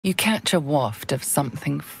You catch a waft of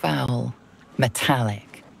something foul,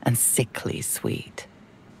 metallic, and sickly sweet.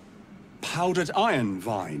 Powdered iron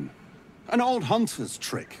vine. An old hunter's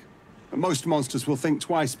trick. Most monsters will think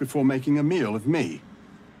twice before making a meal of me.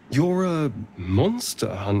 You're a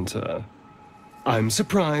monster hunter? I'm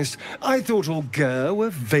surprised. I thought all Ger were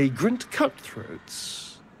vagrant cutthroats.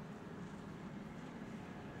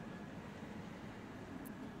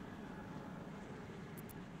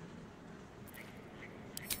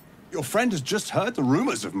 Your friend has just heard the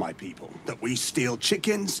rumors of my people. That we steal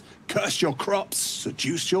chickens, curse your crops,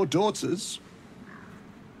 seduce your daughters.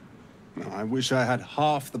 I wish I had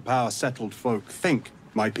half the power settled folk think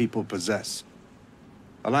my people possess.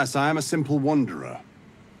 Alas, I am a simple wanderer.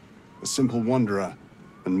 A simple wanderer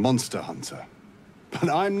and monster hunter. But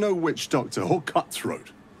I'm no witch doctor or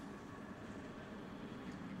cutthroat.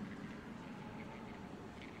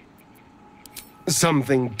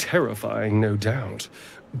 Something terrifying, no doubt.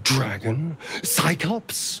 Dragon?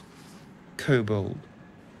 Cyclops? Kobold?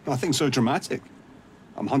 Nothing so dramatic.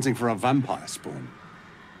 I'm hunting for a vampire spawn.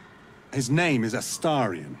 His name is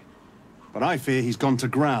Astarion, but I fear he's gone to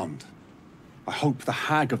ground. I hope the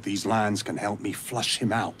hag of these lands can help me flush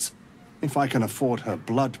him out, if I can afford her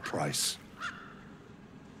blood price.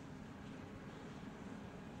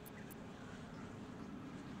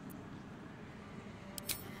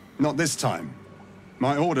 Not this time.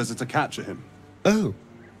 My orders are to capture him. Oh.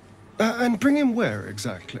 And bring him where,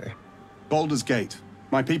 exactly? Baldur's Gate.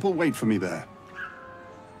 My people wait for me there.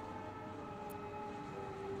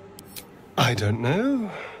 I don't know.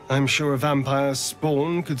 I'm sure a vampire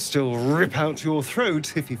spawn could still rip out your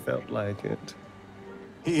throat if he felt like it.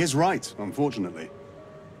 He is right, unfortunately.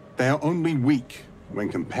 They are only weak when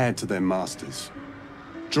compared to their masters.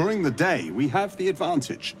 During the day, we have the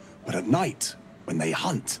advantage, but at night, when they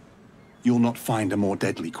hunt, you'll not find a more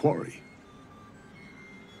deadly quarry.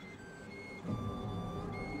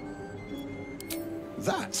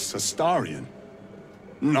 That's Astarion.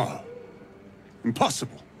 No.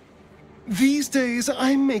 Impossible. These days,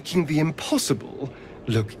 I'm making the impossible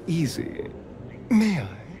look easy. May I?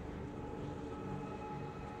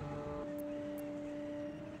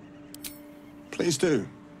 Please do.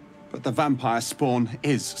 But the vampire spawn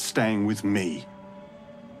is staying with me.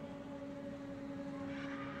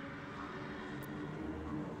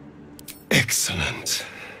 Excellent.